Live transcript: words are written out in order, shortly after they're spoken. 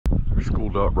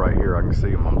schooled up right here. I can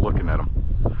see them. I'm looking at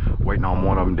them, waiting on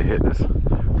one of them to hit this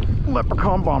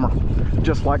leprechaun bomber,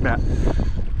 just like that.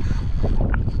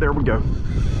 There we go.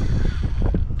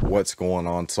 What's going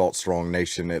on, Salt Strong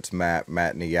Nation? It's Matt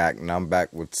in the Yak, and I'm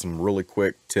back with some really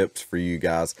quick tips for you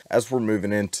guys. As we're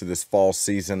moving into this fall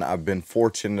season, I've been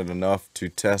fortunate enough to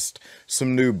test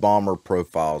some new bomber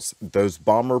profiles. Those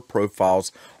bomber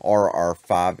profiles are our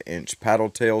 5-inch paddle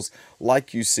tails,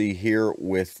 like you see here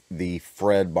with the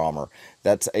Fred bomber.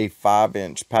 That's a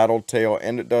 5-inch paddle tail,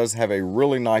 and it does have a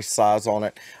really nice size on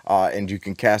it, and you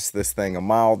can cast this thing a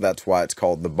mile. That's why it's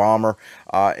called the bomber.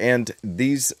 And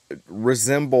these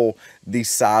resemble the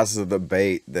size of the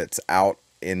bait that's out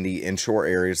in the inshore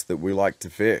areas that we like to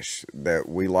fish, that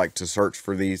we like to search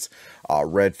for these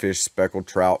redfish, speckled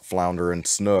trout, flounder, and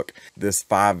snook. This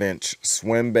 5-inch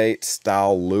swim bait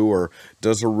style lure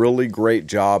does a really great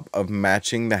job of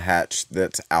matching the hatch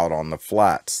that's out on the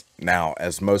flats. Now,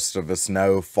 as most of us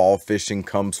know, fall fishing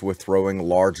comes with throwing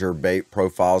larger bait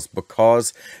profiles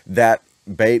because that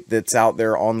bait that's out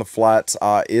there on the flats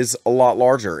is a lot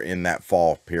larger in that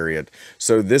fall period.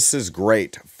 So this is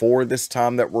great for this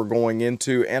time that we're going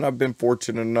into, and I've been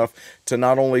fortunate enough to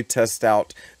not only test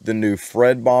out the new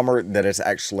Fred bomber that is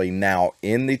actually now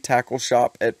in the tackle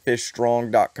shop at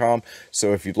fishstrong.com.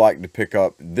 So if you'd like to pick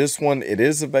up this one, it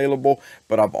is available,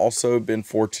 but I've also been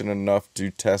fortunate enough to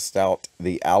test out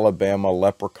the Alabama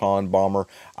leprechaun bomber.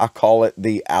 I call it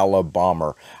the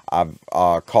Alabama. I've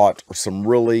caught some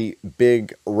really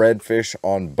big redfish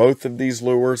on both of these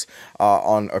lures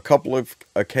on a couple of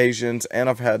occasions, and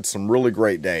I've had some really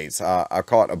great days. I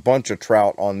caught a bunch of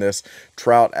trout on this.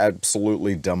 Trout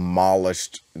absolutely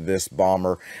demolished this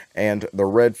bomber, and the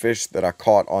redfish that I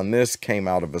caught on this came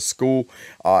out of a school,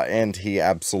 and he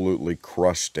absolutely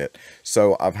crushed it.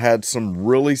 So I've had some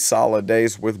really solid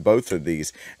days with both of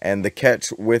these, and the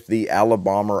catch with the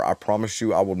Alabama, I promise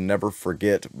you I will never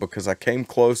forget, because I came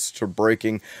close to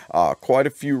breaking quite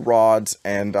a few rods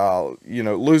and you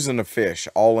know, losing a fish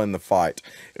all in the fight.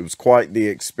 It was quite the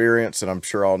experience, and I'm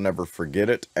sure I'll never forget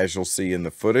it, as you'll see in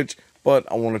the footage. But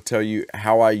I want to tell you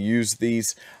how I use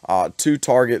these to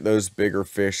target those bigger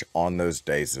fish on those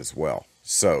days as well.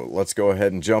 So let's go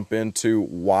ahead and jump into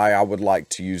why I would like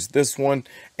to use this one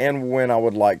and when I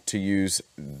would like to use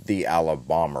the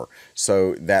Alabama.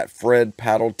 So that Fred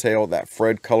paddle tail, that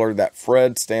Fred color, that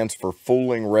Fred stands for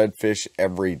fooling redfish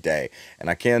every day.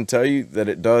 And I can tell you that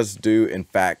it does do, in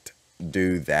fact,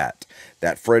 do that.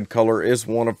 That Fred color is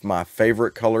one of my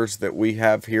favorite colors that we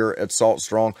have here at Salt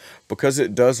Strong, because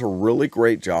it does a really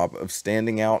great job of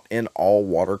standing out in all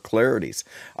water clarities.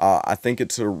 I think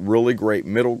it's a really great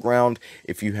middle ground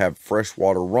if you have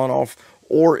freshwater runoff,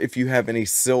 or if you have any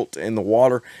silt in the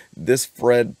water. This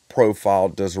Fred profile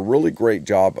does a really great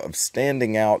job of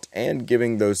standing out and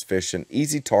giving those fish an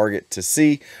easy target to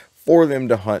see for them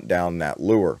to hunt down that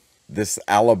lure. This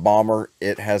Alabama,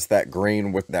 it has that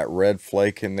green with that red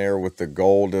flake in there with the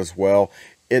gold as well.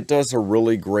 It does a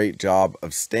really great job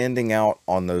of standing out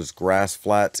on those grass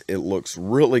flats. It looks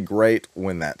really great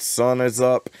when that sun is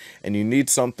up, and you need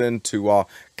something to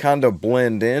kind of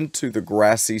blend into the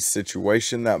grassy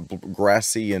situation, that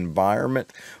grassy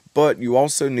environment. But you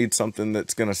also need something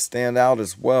that's going to stand out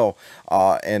as well,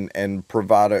 and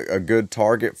provide a good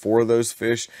target for those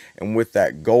fish. And with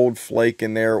that gold flake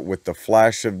in there, with the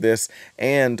flash of this,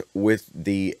 and with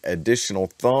the additional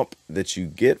thump that you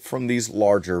get from these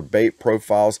larger bait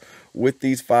profiles with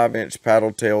these 5-inch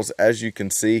paddle tails, as you can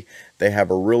see, they have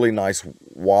a really nice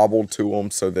wobble to them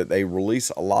so that they release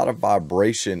a lot of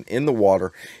vibration in the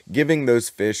water, giving those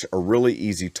fish a really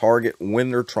easy target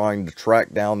when they're trying to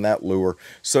track down that lure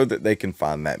so that they can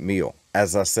find that meal.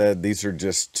 As I said, these are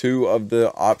just two of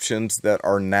the options that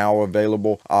are now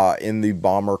available in the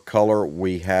bomber color.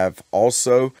 We have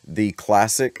also the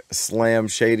classic slam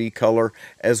shady color,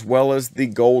 as well as the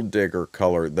gold digger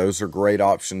color. Those are great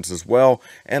options as well,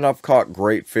 and I've caught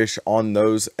great fish on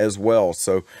those as well.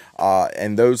 So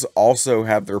and those also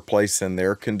have their place in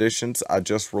their conditions. I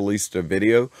just released a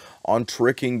video on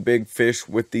tricking big fish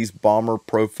with these bomber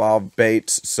profile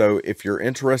baits, so if you're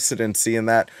interested in seeing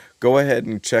that, go ahead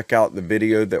and check out the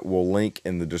video that we'll link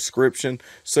in the description,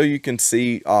 so you can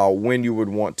see when you would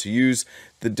want to use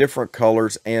the different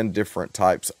colors and different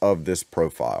types of this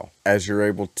profile. As you're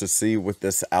able to see with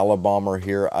this Alabama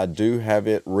here, I do have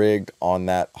it rigged on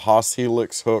that Haas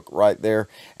Helix hook right there,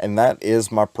 and that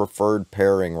is my preferred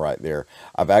pairing right there.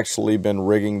 I've actually been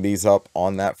rigging these up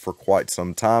on that for quite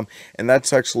some time, and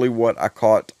that's actually what I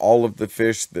caught all of the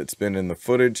fish that's been in the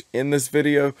footage in this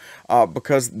video,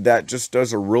 because that just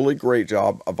does a really great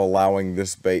job of allowing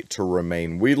this bait to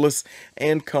remain weedless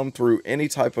and come through any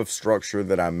type of structure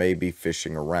that I may be fishing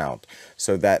fishing around.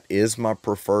 So that is my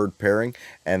preferred pairing,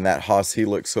 and that Haas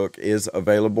Helix hook is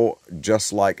available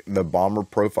just like the bomber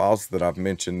profiles that I've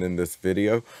mentioned in this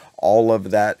video. All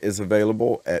of that is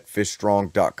available at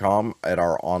fishstrong.com at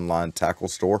our online tackle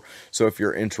store. So if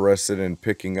you're interested in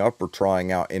picking up or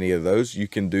trying out any of those, you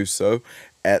can do so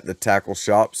at the tackle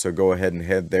shop. So go ahead and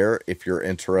head there if you're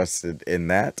interested in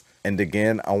that. And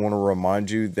again, I want to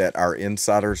remind you that our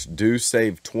insiders do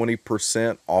save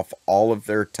 20% off all of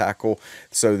their tackle.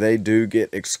 So they do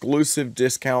get exclusive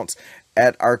discounts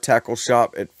at our tackle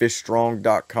shop at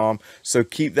fishstrong.com. So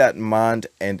keep that in mind.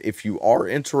 And if you are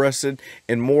interested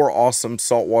in more awesome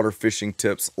saltwater fishing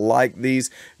tips like these,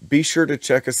 be sure to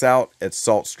check us out at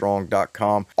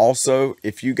saltstrong.com. Also,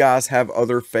 if you guys have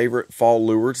other favorite fall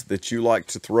lures that you like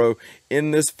to throw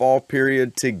in this fall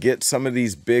period to get some of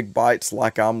these big bites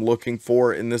like I'm looking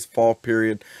for in this fall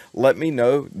period, let me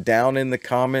know down in the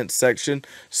comments section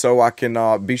so I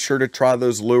can be sure to try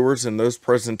those lures and those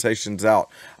presentations out.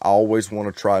 I always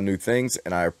want to try new things,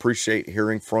 and I appreciate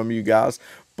hearing from you guys.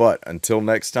 But until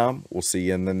next time, we'll see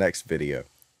you in the next video.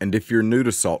 And if you're new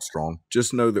to Salt Strong,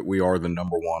 just know that we are the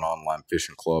 #1 online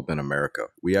fishing club in America.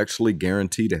 We actually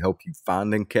guarantee to help you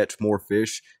find and catch more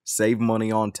fish, save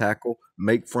money on tackle,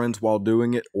 make friends while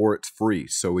doing it, or it's free.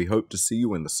 So we hope to see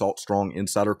you in the Salt Strong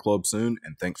Insider Club soon,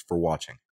 and thanks for watching.